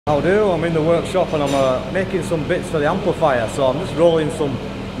How do? I'm in the workshop and I'm making some bits for the amplifier, so I'm just rolling some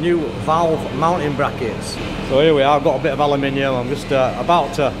new valve mounting brackets. So here we are, I've got a bit of aluminium. I'm just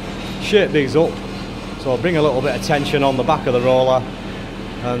about to shape these up, so I'll bring a little bit of tension on the back of the roller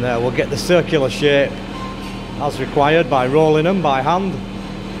and we'll get the circular shape as required by rolling them by hand.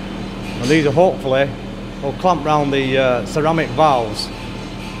 And these are hopefully will clamp round the ceramic valves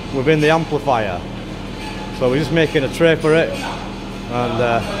within the amplifier. So we're just making a tray for it, and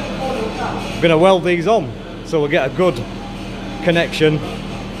we're going to weld these on so we'll get a good connection,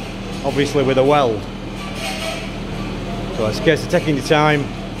 obviously with a weld. So it's a case of taking your time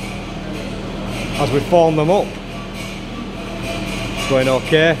as we form them up. It's going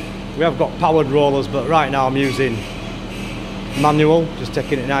okay. We have got powered rollers, but right now I'm using manual, just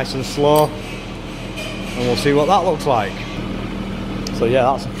taking it nice and slow, and we'll see what that looks like. So yeah,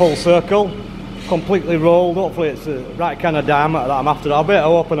 that's a full circle, completely rolled. Hopefully it's the right kind of diameter that I'm after. I'll be able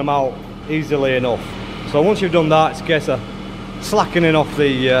to open them out easily enough. So once you've done that, it's a case of slackening off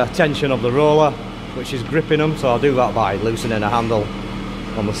the tension of the roller, which is gripping them. So I'll do that by loosening a handle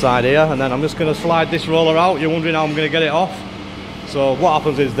on the side here, and then I'm just going to slide this roller out. You're wondering how I'm going to get it off. So what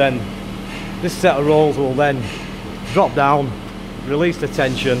happens is then this set of rolls will then drop down, release the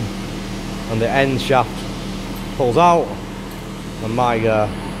tension, and the end shaft pulls out, and my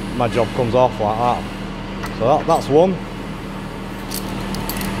job comes off like that. So that's one.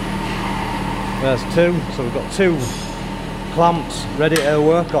 There's two. So we've got two clamps ready to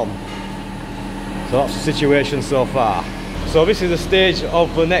work on. So that's the situation so far. So this is the stage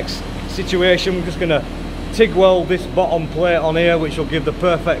of the next situation. We're just going to TIG weld this bottom plate on here, which will give the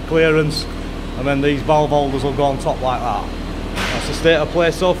perfect clearance, and then these valve holders will go on top like that. That's the state of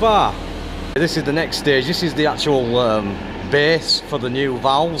play so far. This is the next stage. This is the actual base for the new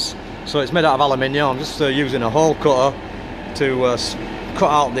valves. So it's made out of aluminium. I'm just using a hole cutter to cut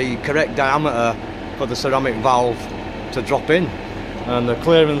out the correct diameter for the ceramic valve to drop in, and the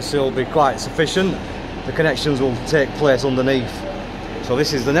clearance will be quite sufficient. The connections will take place underneath. So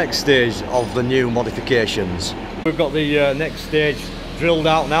this is the next stage of the new modifications. We've got the next stage drilled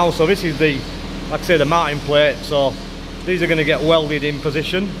out now. So this is the, like I say, the mounting plate. So these are going to get welded in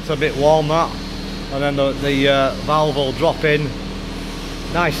position. It's a bit warm that, and then the valve will drop in.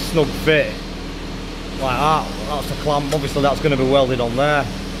 Nice snug fit like that. That's the clamp. Obviously that's going to be welded on there.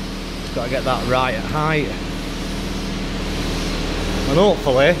 Just got to get that right at height, and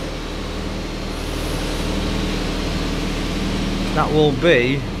hopefully that will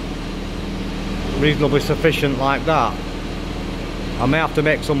be reasonably sufficient like that. I may have to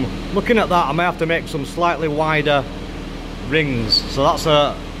make some, looking at that, I may have to make some slightly wider rings. So that's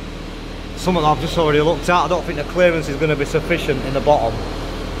something I've just already looked at. I don't think the clearance is going to be sufficient in the bottom.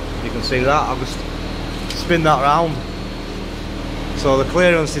 You can see that. I'll just spin that round. So the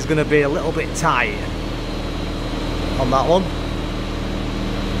clearance is going to be a little bit tight on that one.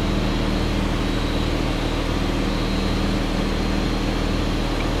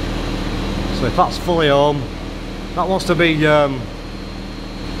 So if that's fully home, that wants to be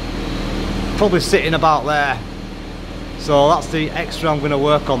probably sitting about there. So that's the extra I'm going to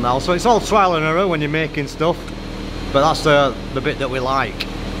work on now. So it's all trial and error when you're making stuff, but that's the bit that we like.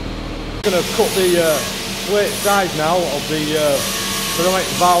 I'm going to cut the plate size now of the ceramic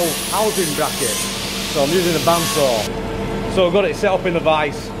valve housing bracket. So I'm using a bandsaw. So I've got it set up in the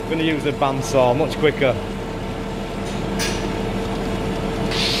vise. I'm going to use the bandsaw, much quicker.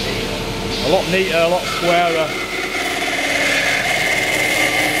 A lot neater, a lot squarer.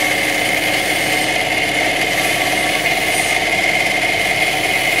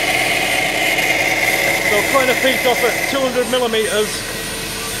 So cutting a piece off at 200mm,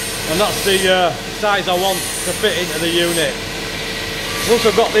 and that's the size I want to fit into the unit. Once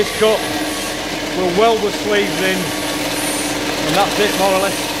I've got this cut, we'll weld the sleeves in, and that's it, more or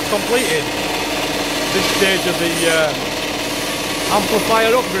less completed. This stage of the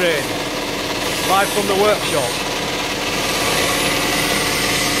amplifier upgrade, live from the workshop.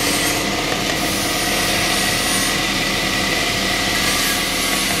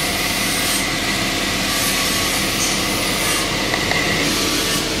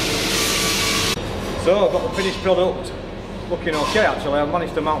 So I've got the finished product, looking okay actually. I've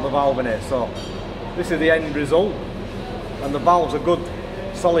managed to mount the valve in it, so this is the end result, and the valve's a good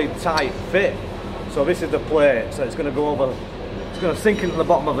solid tight fit. So this is the plate, so it's going to go over, it's going to sink into the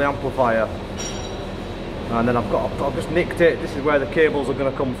bottom of the amplifier, and then I've just nicked it. This is where the cables are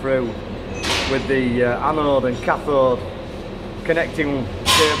going to come through with the anode and cathode connecting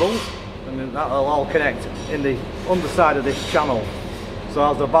cables, and then that'll all connect in the underside of this channel. So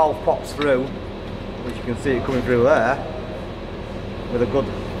as the valve pops through, which you can see it coming through there, with a good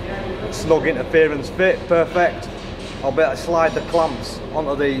snug interference fit, perfect. I'll be able to slide the clamps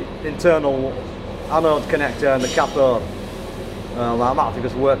onto the internal anode connector and the cathode. I might have to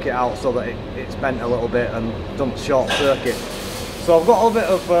just work it out so that it's bent a little bit and doesn't short circuit. So I've got a bit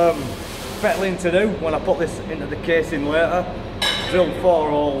of fettling to do when I put this into the casing later. Drill 4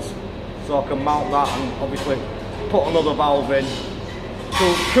 holes so I can mount that and obviously put another valve in,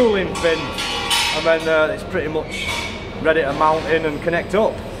 cooling fin, and then it's pretty much ready to mount in and connect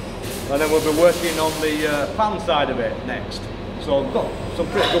up. And then we'll be working on the fan side of it next. So I've got some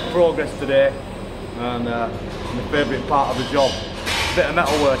pretty good progress today, and my favourite part of the job, a bit of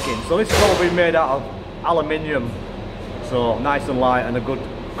metal working. So this is all being made out of aluminium, so nice and light and a good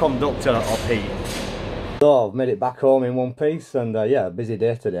conductor of heat. So I've made it back home in one piece, and yeah, busy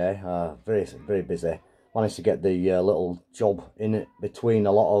day today, very busy. Managed to get the little job in it between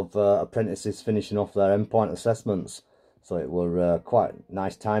a lot of apprentices finishing off their endpoint assessments, so it were quite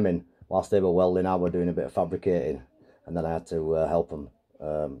nice timing. Whilst they were welding, I were doing a bit of fabricating, and then I had to help them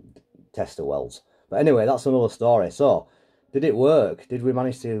test the welds. But anyway, that's another story. So, did it work? Did we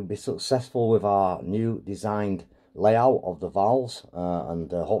manage to be successful with our new designed layout of the valves? And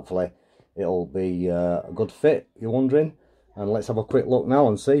hopefully it'll be a good fit, you're wondering. And let's have a quick look now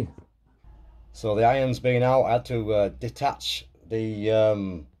and see. So the iron's been out. I had to detach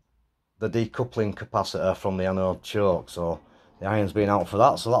the decoupling capacitor from the anode choke. So the iron's been out for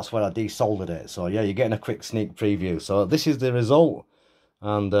that. So that's where I desoldered it. So yeah, you're getting a quick sneak preview. So this is the result.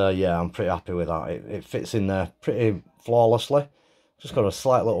 And yeah, I'm pretty happy with that. It fits in there pretty flawlessly. Just got a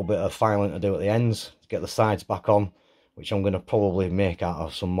slight little bit of filing to do at the ends to get the sides back on, which I'm going to probably make out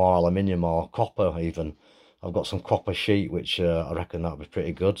of some more aluminium or copper even. I've got some copper sheet, which I reckon that'll be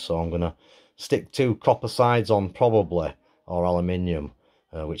pretty good. So I'm going to stick 2 copper sides on probably, or aluminium,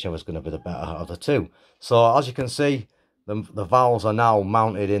 whichever's going to be the better of the two. So as you can see, the valves are now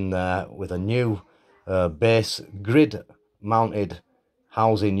mounted in there with a new base grid mounted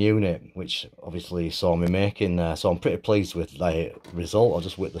housing unit, which obviously you saw me making there. So I'm pretty pleased with the result. I'll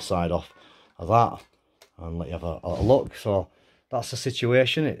just whip the side off of that and let you have a look. So that's the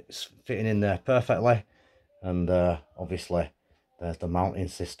situation. It's fitting in there perfectly, and obviously there's the mounting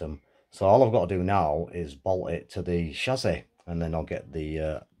system. So all I've got to do now is bolt it to the chassis, and then I'll get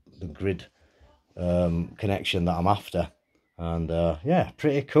the grid connection that I'm after. And yeah,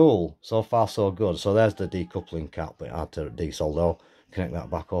 pretty cool. So far so good. So there's the decoupling cap that I had to desolder, connect that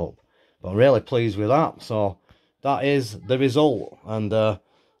back up. But I'm really pleased with that. So that is the result, and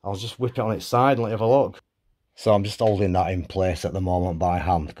I'll just whip it on its side and let you have a look. So I'm just holding that in place at the moment by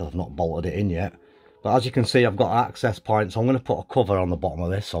hand because I've not bolted it in yet. But as you can see, I've got access points. I'm going to put a cover on the bottom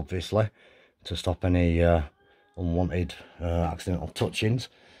of this, obviously, to stop any unwanted accidental touchings.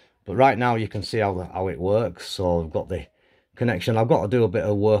 But right now you can see how it works. So I've got the connection. I've got to do a bit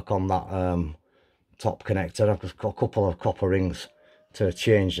of work on that top connector. I've just got a couple of copper rings to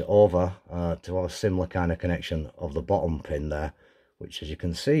change it over to have a similar kind of connection of the bottom pin there, which as you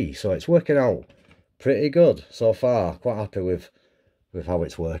can see, so it's working out pretty good so far. Quite happy with how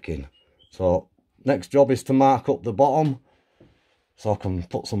it's working. So next job is to mark up the bottom so I can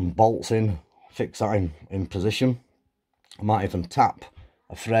put some bolts in, fix that in position. I might even tap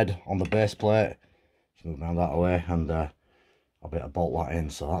a thread on the base plate, move around that way, and I'll be able to bolt that in.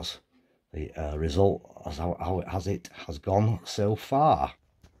 So that's the result as how it has gone so far.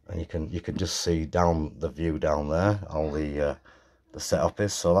 And you can just see down the view down there how the setup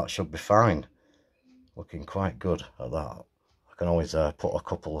is, so that should be fine. Looking quite good at that. I can always put a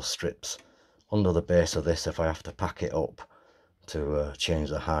couple of strips under the base of this if I have to pack it up to change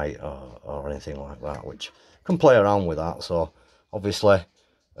the height or anything like that, which I can play around with that. So obviously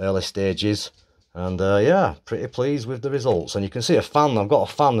early stages, and yeah, pretty pleased with the results. And you can see a fan. I've got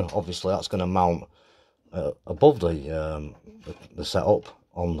a fan, obviously that's going to mount above the setup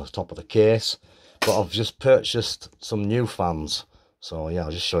on the top of the case, but I've just purchased some new fans. So yeah,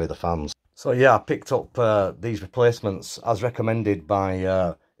 I'll just show you the fans. So yeah, I picked up these replacements as recommended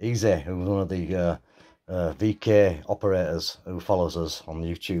by Easy, who's one of the VK operators who follows us on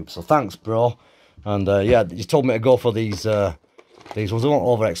YouTube. So thanks, bro. And yeah, you told me to go for these ones. They weren't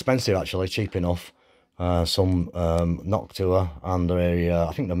over expensive actually, cheap enough. Some Noctua, and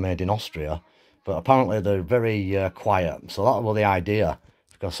I think they're made in Austria, but apparently they're very quiet. So that was the idea,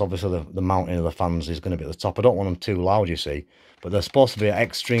 because obviously the mounting of the fans is going to be at the top. I don't want them too loud, you see, but they're supposed to be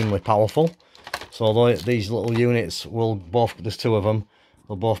extremely powerful. So these little units will both, there's 2 of them,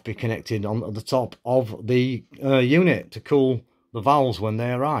 they'll both be connected on the top of the unit to cool the valves when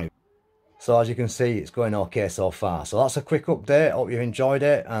they arrive. So as you can see, it's going okay so far. So that's a quick update. Hope you enjoyed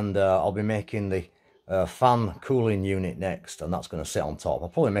it, and I'll be making the fan cooling unit next, and that's going to sit on top. I'll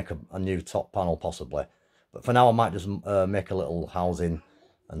probably make a new top panel possibly, but for now I might just make a little housing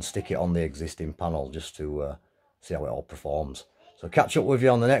and stick it on the existing panel just to see how it all performs. So catch up with you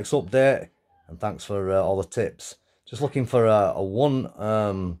on the next update, and thanks for all the tips. Just looking for a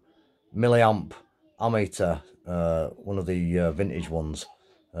 1 milliamp ammeter, one of the vintage ones,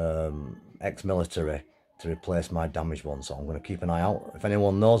 ex-military, to replace my damaged one. So I'm going to keep an eye out. If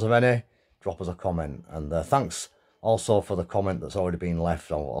anyone knows of any, drop us a comment. And thanks also for the comment that's already been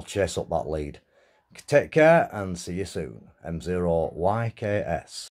left. I'll chase up that lead. Take care and see you soon. M0YKS.